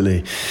 Yeah,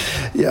 absolutely.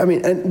 Yeah, I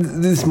mean,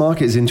 and this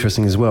market is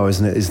interesting as well,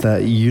 isn't it? Is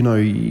that,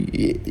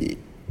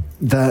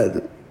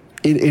 that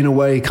in a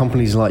way,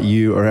 companies like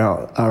you are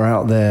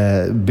out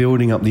there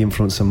building up the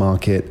influencer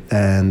market,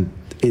 and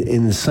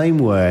in the same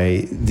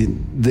way,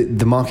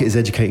 the market is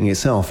educating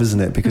itself, isn't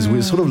it? Because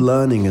we're sort of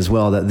learning as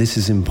well that this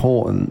is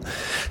important.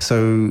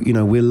 So,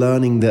 we're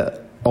learning that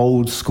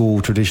old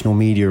school traditional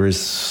media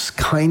is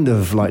kind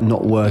of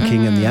not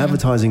working, and the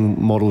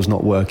advertising model is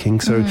not working.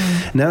 So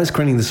now it's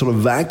creating this sort of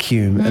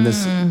vacuum, and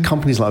there's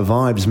companies like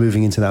Vibes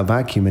moving into that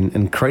vacuum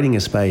and creating a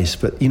space.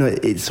 But,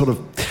 it's sort of,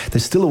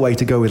 there's still a way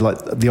to go with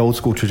the old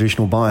school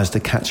traditional buyers to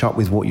catch up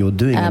with what you're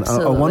doing.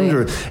 Absolutely. And I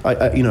wonder,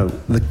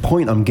 the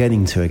point I'm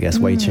getting to, I guess,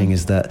 Wei Ching,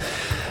 is that,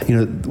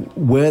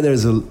 where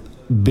there's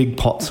big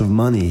pots of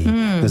money,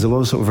 there's a lot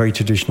of sort of very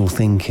traditional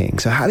thinking.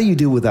 So how do you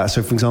deal with that?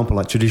 So for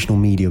example, traditional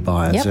media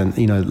buyers and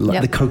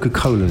the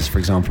Coca-Colas, for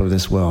example, of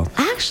this world.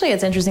 Actually,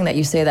 it's interesting that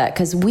you say that,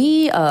 because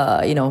we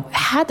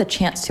had the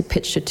chance to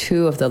pitch to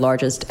two of the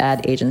largest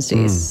ad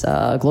agencies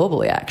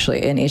globally,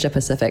 actually, in Asia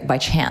Pacific by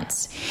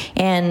chance.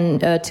 And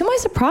to my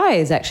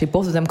surprise, actually,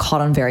 both of them caught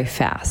on very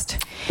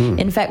fast.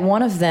 In fact,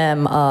 one of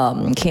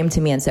them came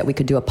to me and said we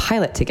could do a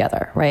pilot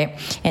together, right?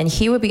 And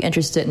he would be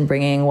interested in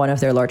bringing one of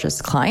their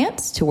largest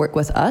clients to work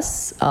with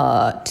us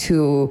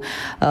to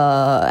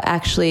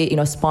actually,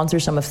 sponsor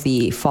some of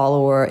the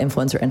follower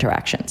influencer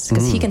interactions,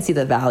 because he can see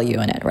the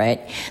value in it,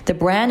 right? The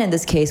brand in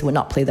this case would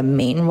not play the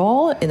main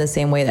role in the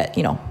same way that,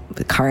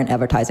 the current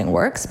advertising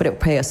works, but it would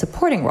play a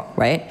supporting role,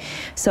 right?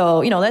 So,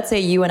 let's say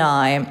you and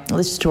I,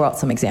 let's just throw out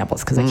some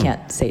examples because I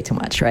can't say too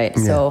much, right?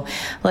 Yeah. So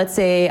let's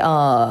say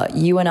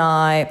you and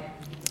I,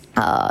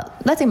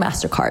 let's say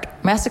MasterCard.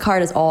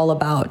 MasterCard is all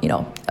about,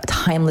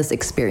 timeless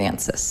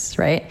experiences,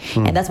 right?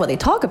 And that's what they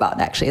talk about,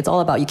 actually. It's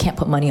all about you can't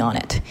put money on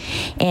it.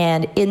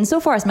 And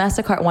insofar as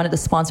MasterCard wanted to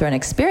sponsor an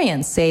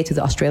experience, say to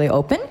the Australia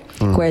Open,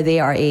 where they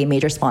are a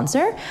major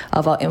sponsor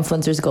of our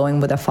influencers going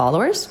with their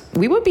followers,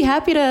 we would be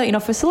happy to,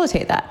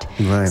 facilitate that.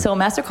 Right. So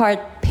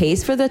MasterCard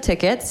pays for the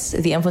tickets,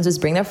 the influencers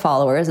bring their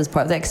followers as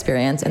part of the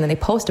experience, and then they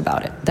post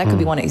about it. That could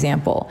be one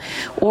example.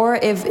 Or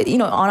if,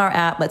 on our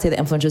app, let's say the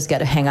influencers get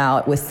to hang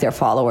out with their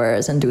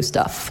followers and do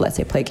stuff, let's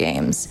say play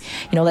games.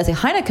 Let's say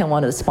Heineken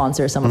wanted to sponsor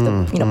some of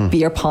the,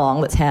 beer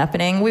pong that's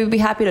happening. We would be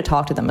happy to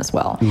talk to them as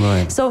well.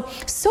 Right. So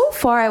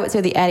far, I would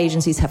say the ad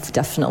agencies have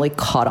definitely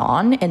caught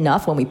on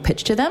enough when we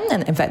pitch to them.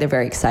 And in fact, they're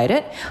very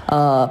excited.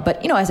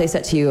 But, as I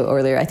said to you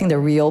earlier, I think the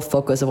real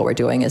focus of what we're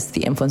doing is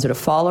the influencer to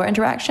follower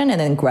interaction, and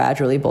then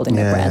gradually building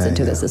their brands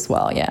into this as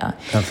well. Yeah.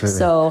 Absolutely.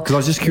 So, because I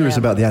was just curious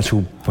about the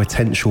actual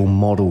potential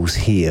models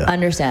here.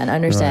 Understand.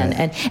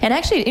 Right. And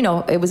actually,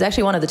 it was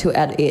actually one of the two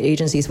ad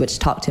agencies which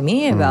talked to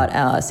me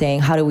about saying,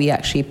 how do we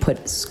actually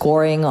put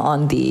scoring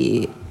on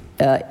the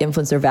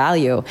influencer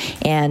value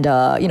and,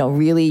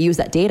 really use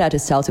that data to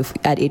sell to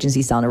ad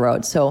agencies down the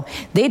road. So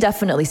they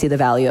definitely see the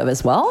value of it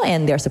as well,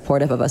 and they're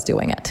supportive of us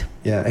doing it.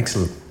 Yeah,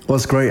 excellent. Well,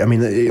 it's great. I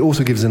mean, it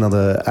also gives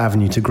another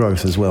avenue to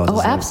growth as well.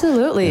 Oh,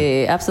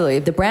 absolutely. Yeah. Absolutely.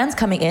 The brands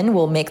coming in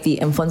will make the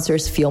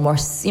influencers feel more,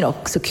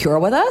 secure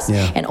with us,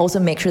 and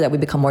also make sure that we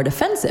become more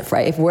defensive,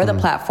 right? If we're the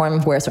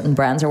platform where certain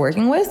brands are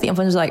working with, the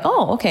influencers are like,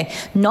 oh, okay,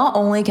 not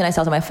only can I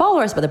sell to my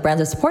followers, but the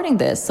brands are supporting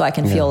this, so I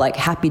can feel like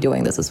happy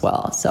doing this as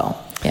well. So,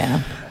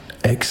 yeah.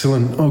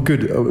 Excellent. Oh,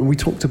 good. We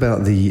talked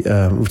about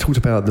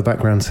the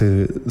background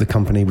to the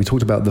company. We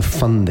talked about the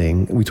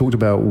funding. We talked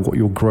about what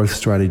your growth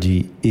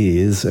strategy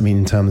is. I mean,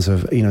 in terms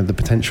of the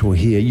potential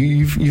here.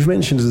 You've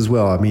mentioned it as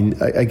well. I mean,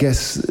 I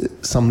guess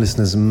some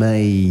listeners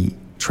may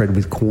tread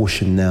with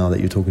caution now that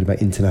you're talking about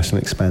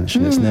international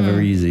expansion. It's never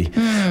easy.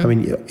 I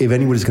mean, if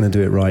anybody's going to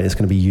do it right, it's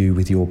going to be you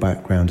with your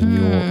background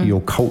and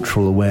your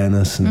cultural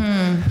awareness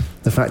and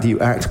the fact that you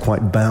act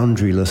quite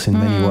boundaryless in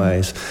many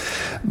ways.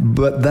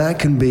 But that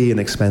can be an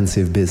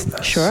expensive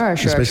business. Sure.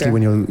 Especially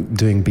when you're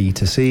doing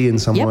B2C in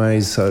some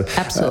ways. So,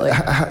 absolutely.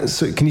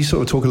 So can you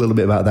sort of talk a little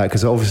bit about that?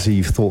 Because obviously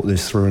you've thought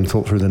this through and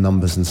thought through the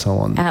numbers and so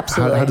on.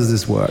 Absolutely. How does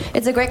this work?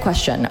 It's a great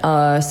question.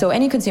 So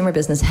any consumer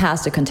business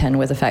has to contend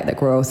with the fact that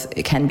growth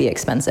can be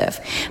expensive.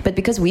 But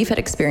because we've had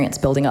experience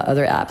building out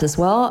other apps as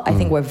well, I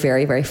think we're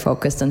very, very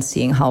focused on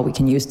seeing how we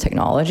can use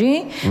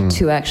technology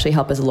to actually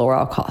help us lower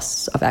our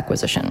costs of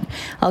acquisition.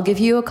 I'll give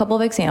you a couple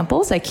of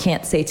examples. I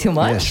can't say too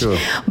much. Yeah, sure.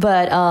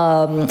 But,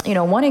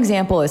 one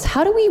example is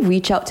how do we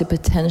reach out to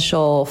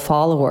potential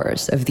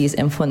followers of these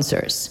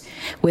influencers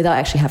without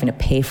actually having to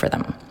pay for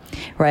them,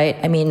 right?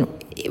 I mean,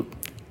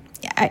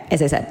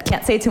 as I said,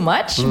 can't say too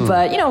much,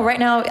 but right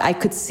now I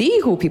could see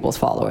who people's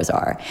followers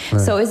are.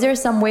 Right. So is there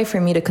some way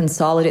for me to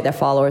consolidate their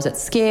followers at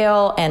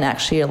scale and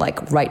actually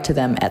write to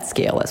them at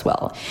scale as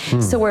well?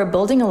 So we're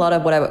building a lot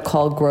of what I would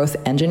call growth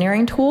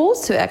engineering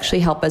tools to actually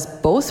help us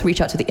both reach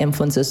out to the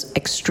influencers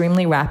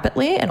extremely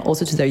rapidly and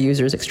also to their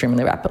users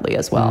extremely rapidly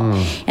as well.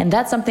 And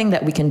that's something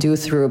that we can do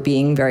through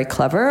being very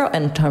clever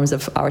in terms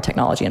of our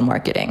technology and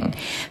marketing.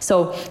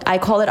 So I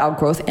call it our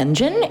growth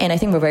engine, and I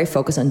think we're very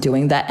focused on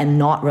doing that and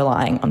not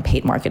relying on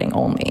paid marketing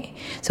only.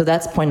 So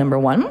that's point number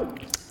one.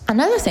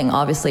 Another thing,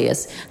 obviously,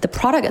 is the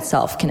product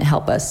itself can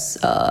help us,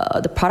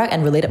 the product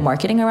and related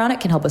marketing around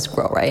it can help us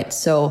grow, right?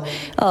 So,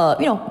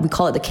 we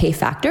call it the K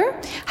factor.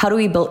 How do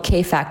we build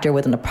K factor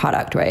within a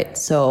product, right?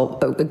 So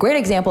a great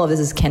example of this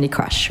is Candy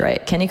Crush,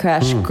 right? Candy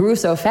Crush grew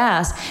so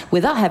fast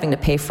without having to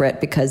pay for it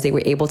because they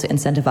were able to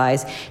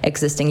incentivize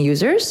existing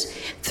users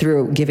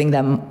through giving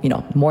them,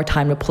 more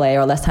time to play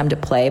or less time to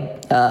play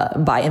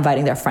by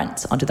inviting their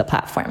friends onto the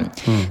platform.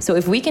 So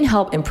if we can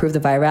help improve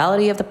the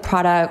virality of the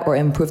product or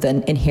improve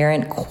the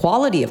inherent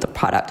quality of the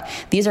product,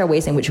 these are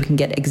ways in which we can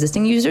get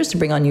existing users to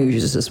bring on new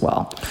users as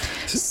well.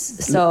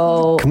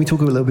 So can we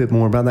talk a little bit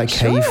more about that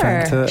K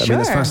factor? I mean,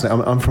 that's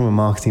fascinating. I'm from a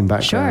marketing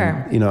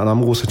background, and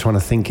I'm also trying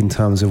to think in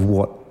terms of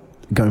what,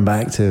 going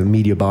back to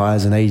media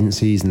buyers and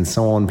agencies and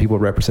so on, people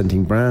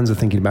representing brands are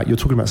thinking about. You're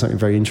talking about something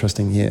very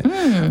interesting here.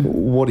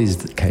 What is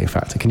the K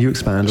factor? Can you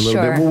expand a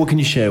little bit? What can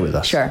you share with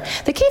us? Sure.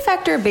 The K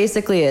factor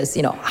basically is,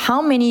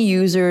 how many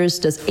users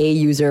does a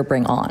user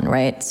bring on,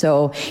 right?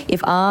 So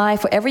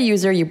for every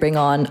user you bring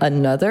on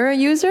another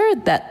user,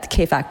 that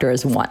K factor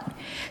is 1.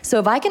 So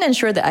if I can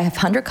ensure that I have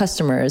 100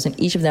 customers and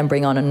each of them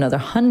bring on another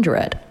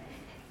 100,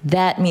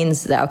 that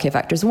means that K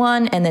factor is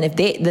 1, and then if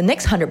the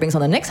next 100 brings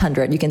on the next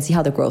 100, you can see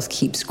how the growth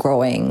keeps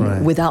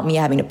growing without me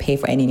having to pay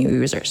for any new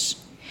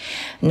users.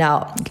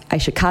 Now, I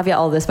should caveat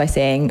all this by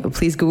saying,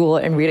 please Google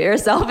it and read it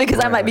yourself because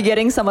I might be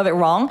getting some of it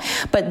wrong.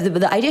 But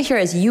the idea here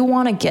is you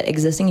want to get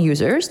existing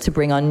users to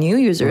bring on new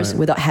users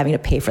without having to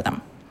pay for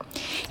them.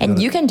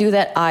 And you can do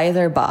that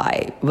either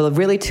by,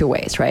 really 2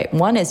 ways, right?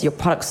 One is your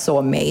product's so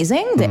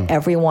amazing that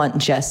everyone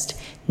just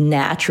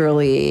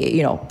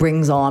naturally,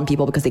 brings on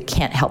people because they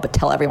can't help but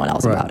tell everyone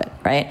else about it,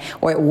 right?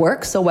 Or it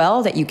works so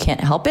well that you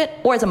can't help it,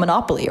 or it's a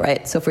monopoly,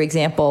 right? So for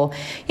example,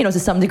 to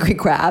some degree,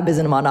 Grab is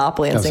in a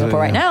monopoly in Singapore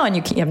right now, and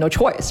you have no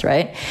choice,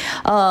 right?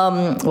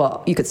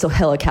 You could still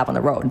hail a cab on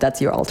the road. That's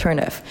your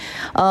alternative.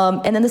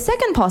 And then the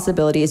second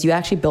possibility is you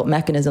actually built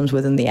mechanisms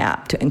within the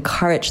app to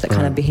encourage that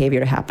kind of behavior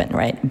to happen,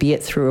 right? Be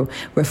it through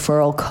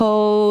referral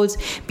codes,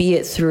 be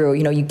it through,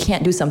 you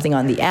can't do something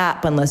on the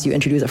app unless you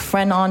introduce a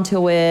friend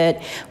onto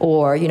it,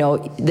 or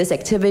this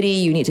activity,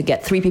 you need to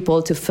get 3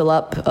 people to fill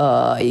up,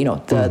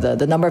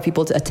 the number of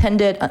people to attend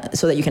it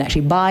so that you can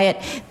actually buy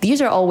it.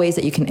 These are all ways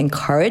that you can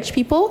encourage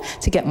people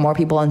to get more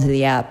people onto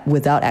the app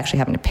without actually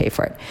having to pay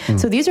for it.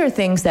 So these are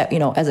things that,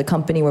 as a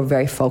company, we're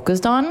very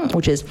focused on,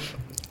 which is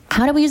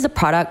how do we use the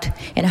product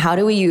and how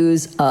do we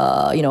use,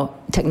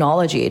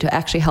 technology to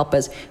actually help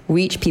us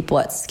reach people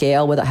at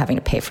scale without having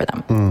to pay for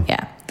them.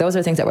 Yeah. Those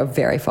are things that we're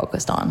very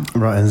focused on.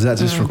 Right, and does that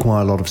just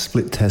require a lot of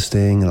split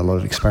testing and a lot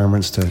of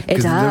experiments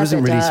because there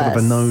isn't really sort of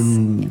a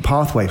known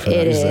pathway for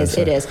that, is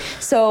there? It is.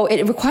 So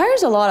it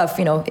requires a lot of,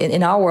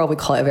 in our world, we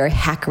call it a very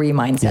hackery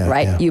mindset,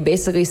 right? Yeah. You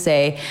basically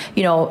say,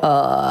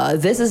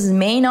 this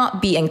may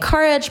not be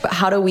encouraged, but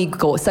how do we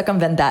go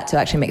circumvent that to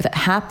actually make that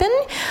happen?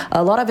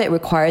 A lot of it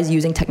requires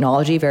using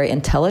technology very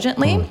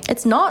intelligently.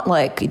 It's not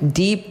like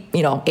deep,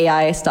 AI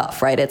AI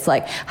stuff, right? It's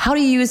like, how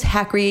do you use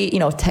Hackery,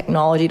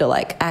 technology to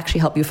like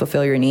actually help you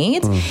fulfill your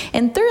needs?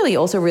 And thirdly,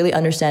 also really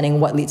understanding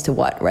what leads to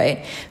what,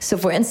 right? So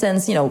for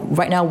instance,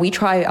 right now we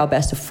try our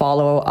best to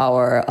follow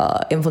our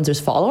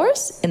influencers'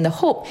 followers in the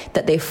hope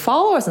that they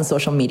follow us on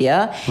social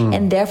media,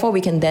 and therefore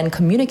we can then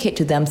communicate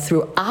to them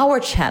through our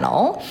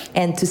channel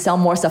and to sell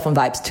more stuff on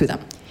Vibes to them.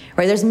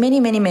 Right? There's many,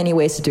 many, many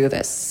ways to do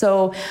this.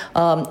 So,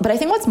 but I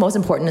think what's most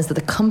important is that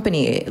the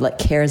company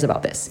cares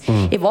about this.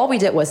 If all we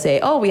did was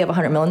say, oh, we have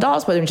 $100 million,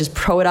 whether we just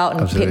throw it out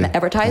and pay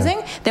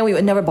advertising, then we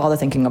would never bother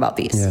thinking about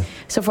these. Yeah.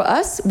 So for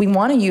us, we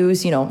want to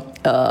use,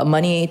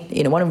 money,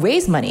 want to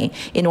raise money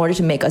in order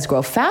to make us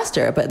grow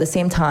faster. But at the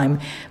same time,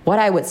 what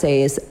I would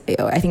say is,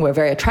 I think we're a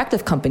very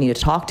attractive company to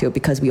talk to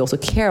because we also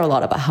care a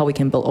lot about how we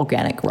can build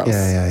organic growth.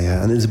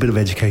 Yeah. And there's a bit of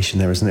education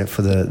there, isn't it,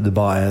 for the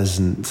buyers,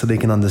 and so they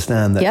can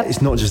understand that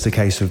it's not just a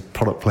case of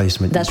product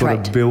placement. You've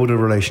got to build a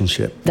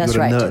relationship. You've got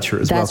to nurture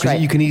it as well.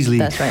 Because you can easily,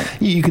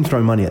 you can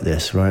throw money at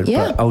this, right?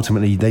 Yeah. But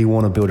ultimately, they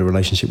want to build a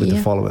relationship with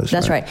the followers.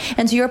 That's right.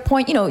 And to your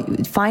point,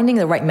 finding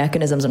the right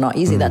mechanisms are not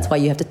easy. That's why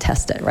you have to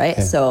test it, right?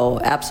 Yeah. So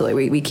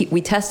absolutely,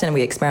 we test and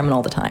we experiment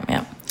all the time.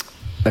 Yeah.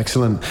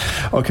 Excellent.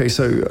 Okay,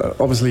 so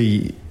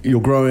obviously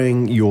you're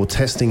growing, you're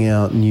testing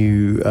out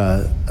new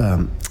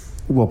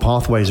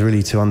pathways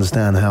really to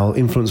understand how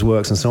influence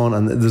works and so on,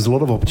 and there's a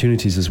lot of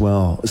opportunities as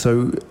well.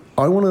 So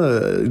I want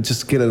to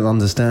just get an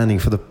understanding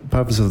for the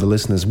purpose of the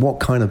listeners, what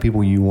kind of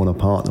people you want to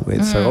partner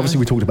with. So obviously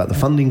we talked about the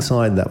funding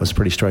side, that was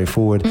pretty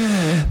straightforward.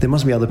 There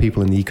must be other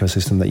people in the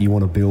ecosystem that you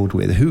want to build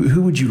with.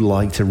 Who would you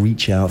like to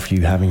reach out for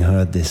you, having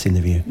heard this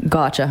interview?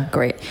 Gotcha.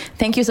 Great.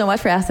 Thank you so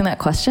much for asking that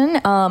question.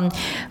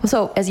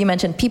 So as you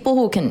mentioned, people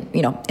who can,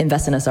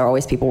 invest in us are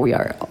always people we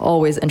are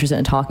always interested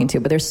in talking to,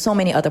 but there's so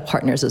many other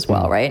partners as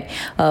well, right?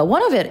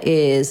 One of it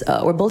is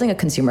we're building a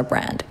consumer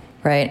brand.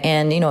 Right.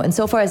 And,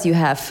 insofar as you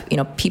have,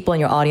 people in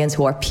your audience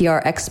who are PR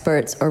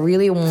experts or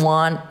really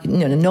want,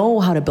 to know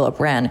how to build a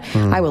brand,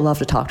 I would love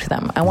to talk to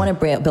them. I want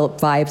to build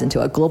Vibes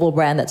into a global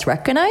brand that's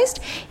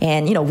recognized.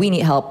 And, we need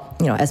help,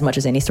 as much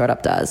as any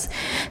startup does.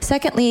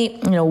 Secondly,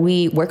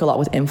 we work a lot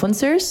with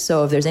influencers.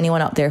 So if there's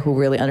anyone out there who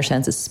really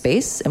understands this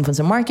space,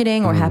 influencer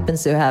marketing, or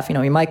happens to have,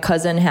 my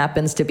cousin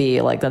happens to be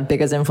like the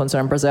biggest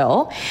influencer in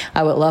Brazil,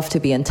 I would love to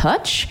be in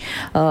touch.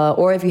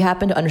 Or if you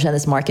happen to understand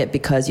this market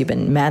because you've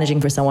been managing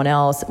for someone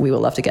else, we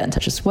would love to get in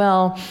touch as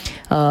well.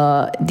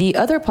 The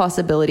other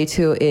possibility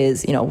too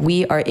is,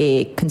 we are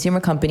a consumer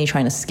company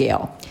trying to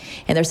scale.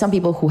 And there's some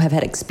people who have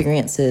had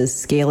experiences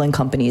scaling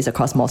companies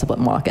across multiple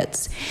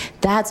markets.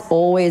 That's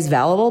always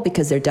valuable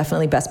because they're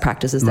definitely best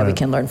practices that we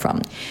can learn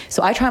from.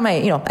 So I try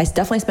I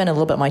definitely spend a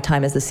little bit of my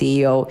time as the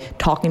CEO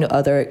talking to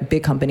other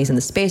big companies in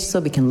the space so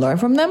we can learn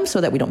from them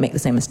so that we don't make the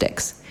same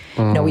mistakes.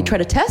 We try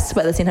to test,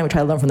 but at the same time, we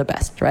try to learn from the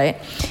best, right?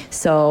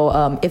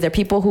 So if there are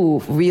people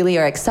who really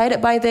are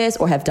excited by this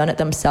or have done it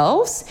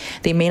themselves,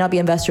 they may not be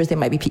investors, they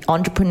might be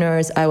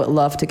entrepreneurs. I would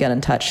love to get in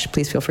touch.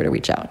 Please feel free to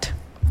reach out.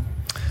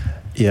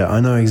 Yeah, I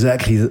know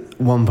exactly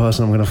one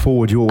person I'm going to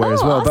forward your way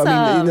as well. Awesome. But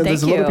I mean,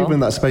 there's a lot of people in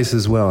that space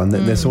as well, and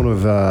they're sort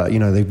of,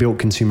 they've built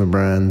consumer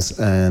brands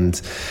and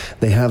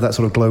they have that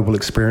sort of global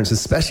experience.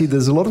 Especially,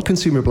 there's a lot of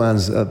consumer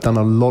brands that have done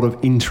a lot of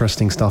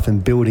interesting stuff in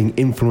building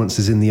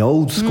influencers in the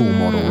old school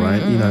model, right?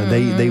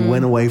 They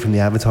went away from the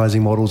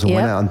advertising models and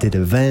went out and did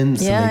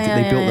events,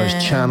 and they built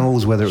those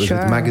channels, whether it was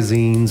with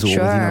magazines or with,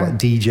 like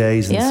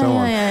DJs and so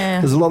on.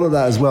 There's a lot of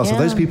that as well. So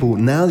those people,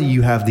 now that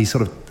you have these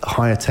sort of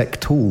higher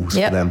tech tools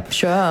for them,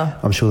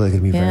 I'm sure they're going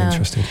to be very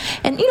interesting.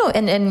 And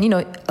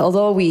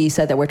although we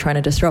said that we're trying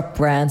to disrupt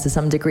brands to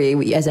some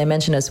degree, as I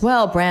mentioned as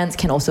well, brands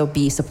can also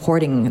be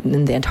supporting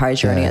in the entire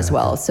journey as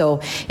well.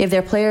 So if there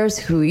are players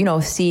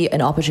who see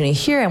an opportunity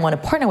here and want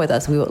to partner with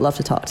us, we would love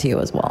to talk to you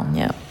as well.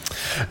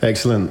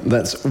 Excellent.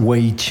 That's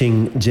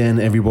Wei-Ching Jen,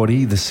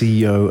 everybody, the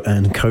CEO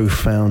and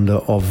co-founder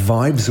of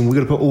Vibes, and we're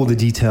going to put all the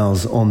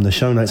details on the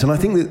show notes. And I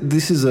think that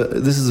this is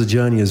a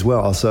journey as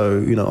well. So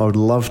I would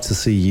love to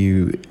see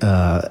you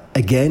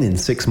again in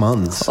 6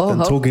 months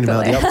and talking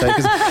about the update,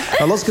 because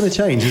a lot's going to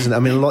change, isn't it? I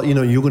mean, a lot.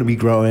 You're going to be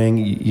growing.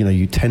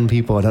 You 10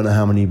 people. I don't know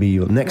how many be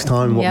next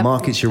time. What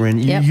markets you're in.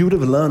 You would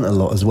have learned a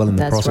lot as well in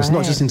the process,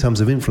 not just in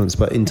terms of influence,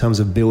 but in terms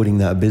of building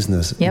that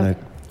business.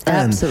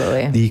 And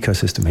the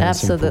ecosystem here.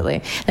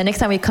 Absolutely. The next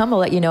time we come, we'll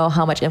let you know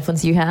how much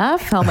influence you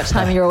have, how much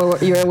time you're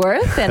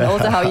worth, and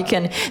also how you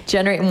can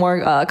generate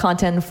more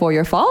content for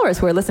your followers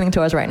who are listening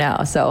to us right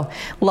now. So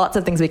lots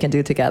of things we can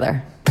do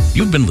together.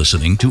 You've been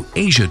listening to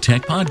Asia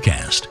Tech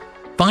Podcast.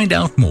 Find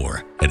out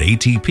more at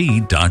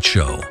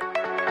atp.show.